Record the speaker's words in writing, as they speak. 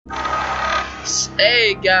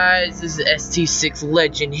Hey guys, this is ST6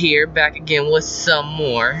 Legend here, back again with some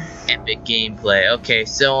more epic gameplay. Okay,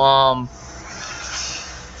 so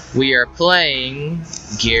we are playing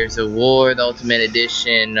Gears of War, the Ultimate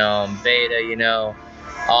Edition beta.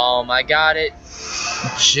 I got it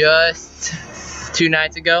just 2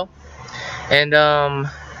 nights ago, and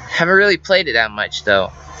haven't really played it that much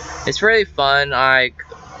though. It's really fun. I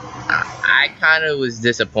kind of was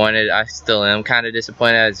disappointed. I still am kind of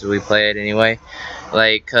disappointed as we play it anyway,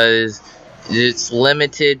 like, cause it's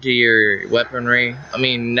limited to your weaponry. I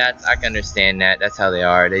mean, I can understand that. That's how they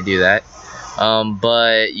are. They do that.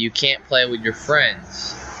 But you can't play with your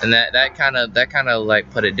friends, and that kind of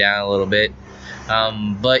like put it down a little bit.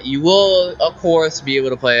 But you will, of course, be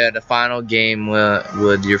able to play the final game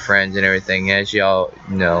with your friends and everything, as y'all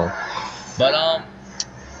know. But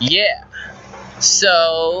yeah.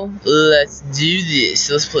 So let's do this.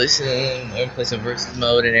 Let's play some versus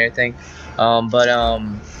mode and everything. Play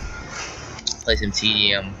some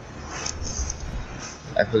TDM.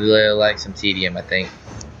 I really like some TDM, I think.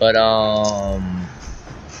 But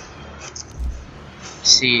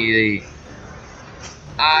see,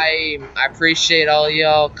 I appreciate all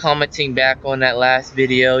y'all commenting back on that last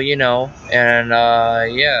video, and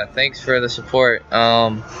yeah, thanks for the support.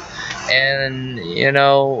 And it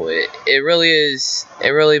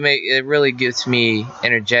really gets me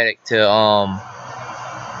energetic to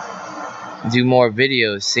do more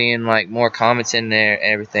videos, seeing like more comments in there and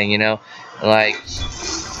everything, like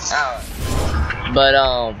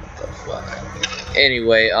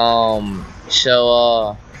anyway,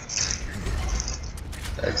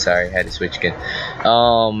 sorry, I had to switch again.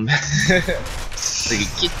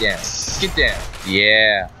 Get down,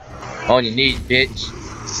 yeah, on your knees, bitch.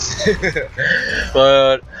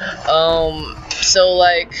 But so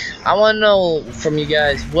like, I want to know from you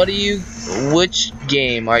guys, which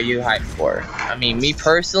game are you hyped for? I mean, me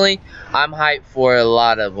personally, I'm hyped for a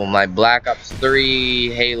lot of them, like Black Ops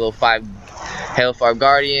 3, Halo 5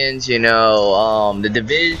 Guardians, The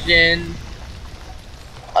Division,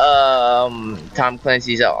 Tom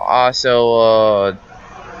Clancy's also, what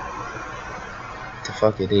the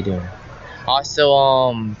fuck are they doing? Also,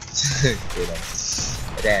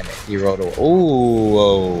 damn it, he rolled away.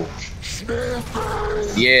 Ooh,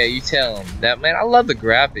 yeah, you tell him that, man. I love the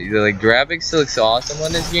graphics. The graphics looks awesome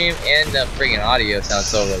on this game, and the freaking audio sounds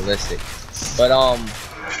so realistic. But I'm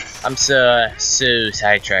so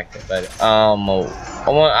sidetracked. But I'm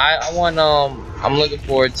looking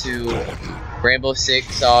forward to Rainbow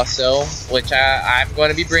Six also, which I'm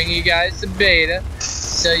going to be bringing you guys to beta.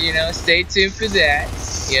 So stay tuned for that.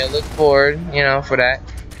 Yeah, look forward, for that.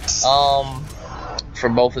 For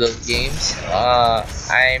both of those games.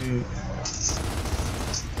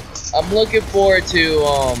 I'm looking forward to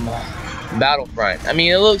Battlefront. I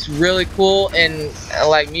mean, it looks really cool, and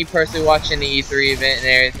like me personally watching the E3 event and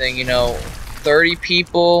everything, 30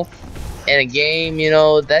 people in a game,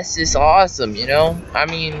 that's just awesome, I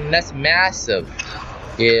mean, that's massive.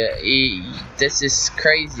 Yeah, this is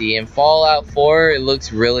crazy. And Fallout 4, it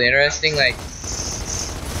looks really interesting. Like,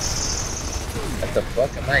 what the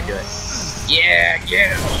fuck am I doing? Yeah,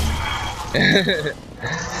 get him.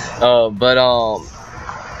 Fallout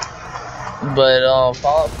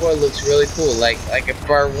 4 looks really cool. Like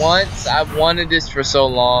for once, I've wanted this for so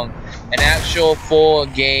long, an actual full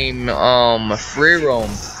game, free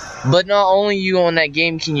roam. But not only you on that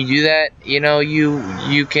game can you do that,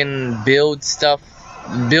 you can build stuff,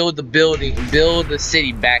 build the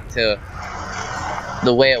city back to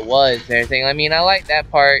the way it was and everything. I mean, I like that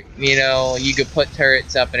part. You could put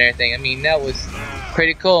turrets up and everything. I mean, that was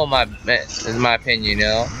pretty cool in my opinion.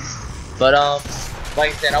 But like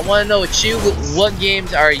I said, I want to know what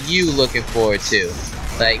games are you looking forward to?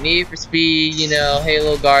 Like Need for Speed,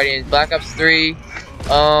 Halo Guardians, Black Ops 3,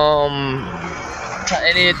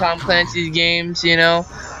 any of Tom Clancy's games,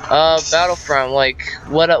 Battlefront, like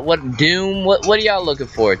what Doom, what are y'all looking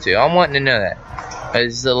forward to? I'm wanting to know that.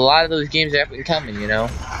 Because a lot of those games are coming, so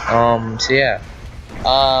yeah.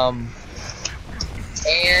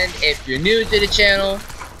 And if you're new to the channel,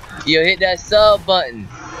 hit that sub button,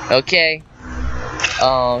 okay?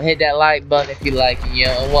 Hit that like button if you like it,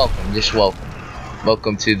 and welcome, just welcome.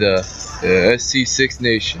 Welcome to the ST6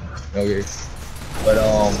 Nation, okay? But,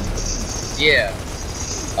 yeah.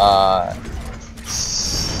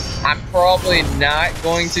 I'm probably not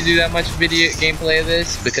going to do that much video gameplay of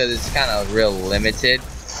this because it's kind of real limited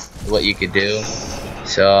what you could do.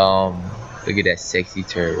 So look at that sexy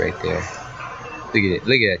turret right there. Look at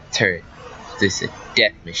that turret. This is a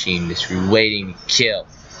death machine that's waiting to kill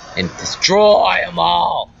and destroy them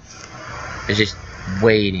all. It's just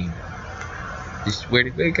waiting. Just where'd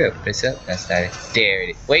it go? Press up. That's not it. There it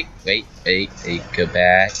is. Wait. Go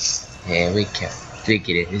back. There we go. Look at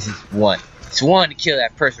it. This is one. It's one to kill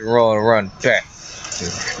that person rolling and run back.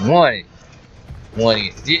 One. No,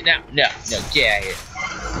 get out of here.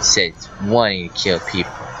 It said it's wanting to kill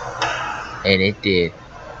people. And it did.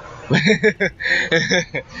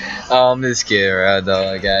 I'm just kidding around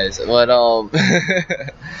though, guys. But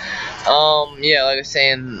yeah, like I was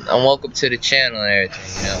saying, welcome to the channel and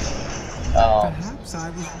everything, you know. Perhaps I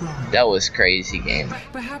was wrong. That was crazy game.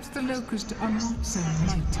 Perhaps the locusts are not so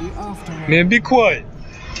mighty after all. Man, be quiet.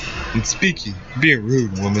 I'm speaking. Being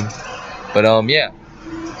rude, woman. But yeah.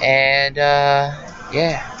 And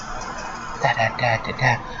yeah.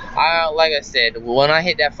 Like I said, when I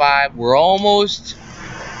hit that 5, we're almost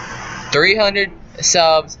 300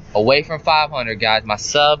 subs away from 500, guys. My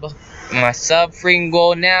sub freaking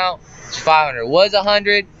goal now is 500. It was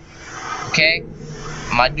 100. Okay,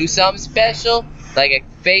 I might do something special, like a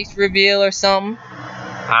face reveal or something.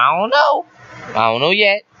 I don't know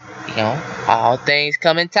yet. You know, all things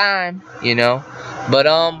come in time. You know, but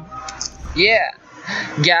yeah,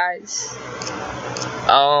 guys.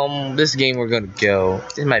 This game we're gonna go.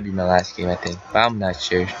 This might be my last game, I think, but I'm not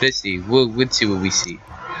sure. Let's see. We'll see what we see.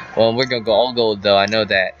 Well, we're gonna go all gold though. I know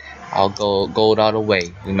that. I'll go gold all the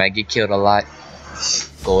way. We might get killed a lot.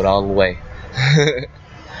 Gold all the way.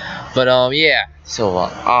 But yeah. So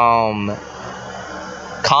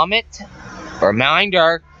comment or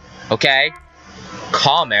reminder. Okay.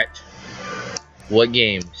 Comment. What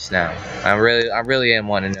games now? I really am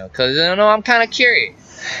want to know, cause I know I'm kind of curious.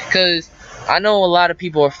 Cause I know a lot of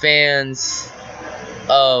people are fans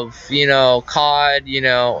of, you know, COD, you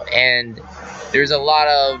know, and there's a lot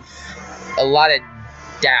of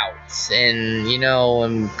doubts, and you know,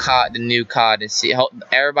 and COD, the new COD, and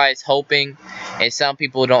everybody's hoping, and some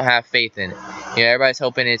people don't have faith in it. You know, everybody's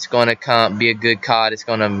hoping it's gonna be a good COD. It's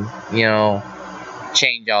gonna, you know,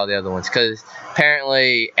 change all the other ones, because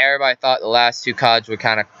apparently everybody thought the last 2 CODs were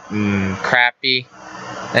kind of crappy,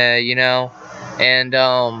 you know, and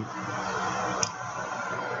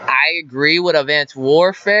I agree with Advanced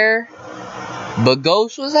Warfare, but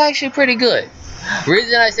Ghost was actually pretty good. The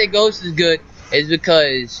reason I say Ghost is good is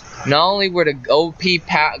because not only were the OP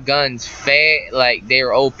guns like they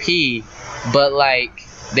were OP, but like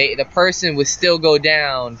the person would still go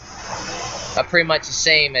down pretty much the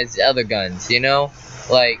same as the other guns, you know?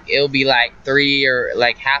 Like it'll be like 3 or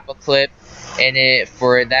like half a clip, and then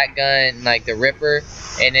for that gun, like the Ripper,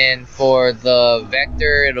 and then for the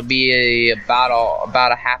Vector, it'll be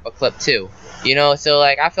about a half a clip too. You know, so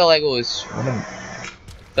like I felt like it was.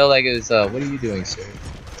 What are you doing, sir?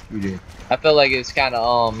 What are you doing? I felt like it was kind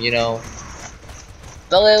of you know,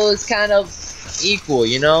 felt like it was kind of equal,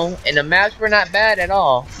 you know, and the maps were not bad at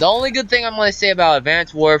all. The only good thing I'm gonna say about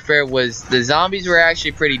Advanced Warfare was the zombies were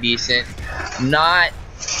actually pretty decent. Not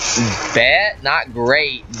bad, not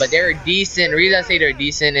great, but they were decent. The reason I say they're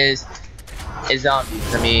decent is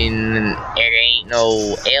zombies. I mean, it ain't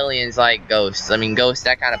no aliens like Ghosts. I mean, Ghosts,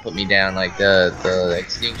 that kind of put me down, like the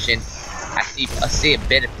Extinction. I see a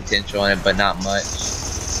bit of potential in it, but not much.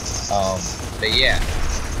 But yeah.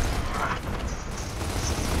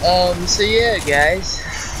 So yeah, guys.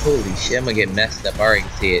 Holy shit, I'm gonna get messed up. I already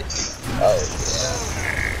can see it. Oh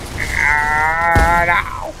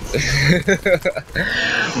yeah.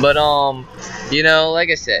 But you know, like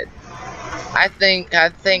I said, I think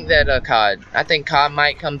that COD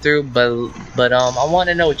might come through, but I want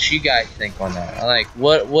to know what you guys think on that. Like,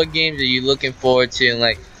 what games are you looking forward to? And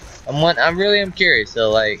like, I'm really curious. So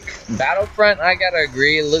like, Battlefront, I gotta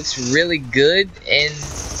agree, it looks really good and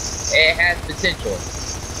it has potential.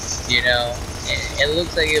 You know, it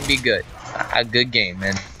looks like it'll be good, a good game,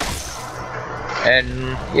 man.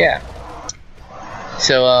 And yeah.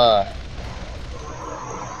 So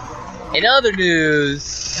in other news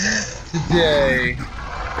today,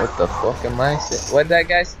 what the fuck am I saying? What that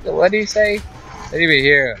guy? What did he say? I didn't even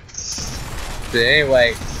hear him. But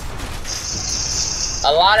anyway,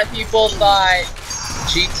 a lot of people thought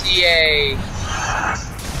GTA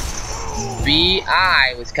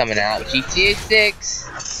VI was coming out. GTA 6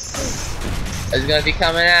 is gonna be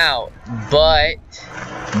coming out, but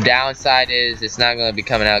downside is it's not gonna be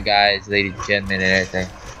coming out, guys, ladies and gentlemen, and everything.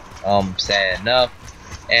 Sad enough.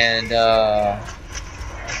 And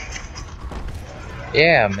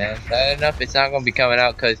yeah, man, sad enough, it's not gonna be coming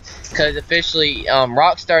out because officially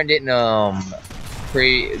Rockstar did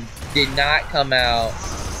not come out.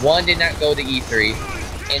 1, did not go to E3,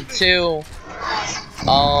 and 2,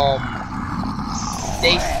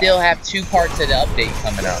 they still have 2 parts of the update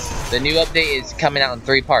coming out. The new update is coming out in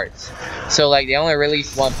 3 parts. So like they only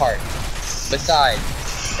released 1 part. Besides,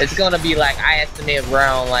 It's gonna be like, I estimate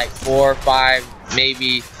around like 4 or 5,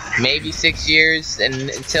 maybe 6 years, and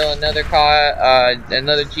until another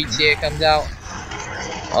another GTA comes out.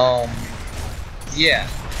 Yeah.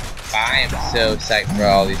 I am so psyched for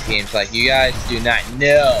all these games. Like, you guys do not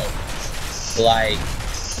know. Like,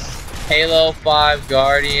 Halo 5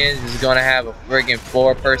 Guardians is gonna have a friggin'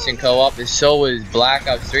 4-person co-op, and so is Black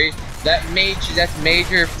Ops 3. That's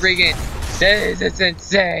major friggin'. That's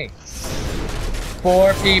insane.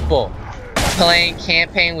 4 people playing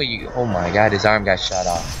campaign with you. Oh my god, his arm got shot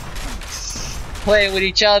off. Playing with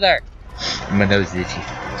each other. My nose is itchy.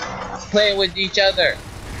 Playing with each other.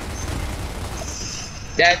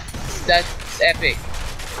 That's epic.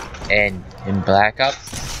 And in Black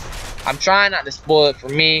Ops, I'm trying not to spoil it for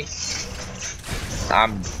me.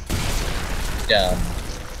 I'm dumb.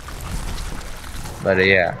 But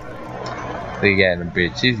yeah, the guy on the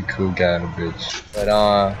bridge. He's a cool guy on the bridge. But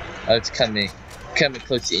it's coming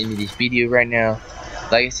close to the end of this video right now.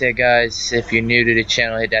 Like I said, guys, if you're new to the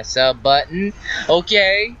channel, hit that sub button,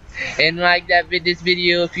 okay? And like this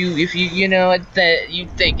video if you know that you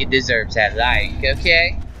think it deserves that like,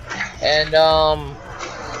 okay? And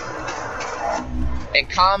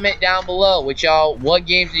comment down below what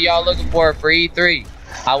games are y'all looking for E3.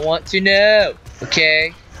 I want to know,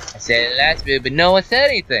 okay? I said it last video, but no one said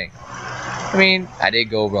anything. I mean, I did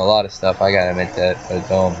go over a lot of stuff, I gotta admit that, but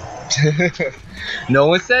no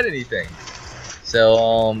one said anything.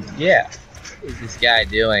 So yeah, what is this guy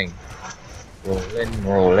doing?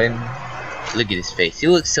 Rolling. Look at his face. He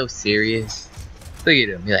looks so serious. Look at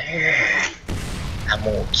him. He's like, I'm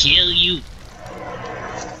gonna kill you.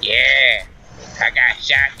 Yeah, I got a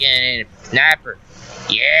shotgun and a sniper.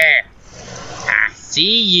 Yeah, I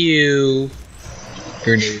see you.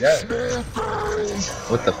 Grenade out.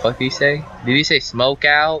 What the fuck did he say? Did he say smoke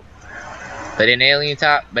out? But in alien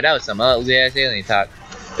talk? But that was some ugly ass alien talk.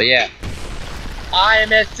 But yeah, I am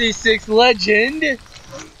ST6 Legend,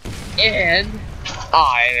 and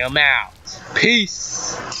I am out.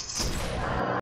 Peace.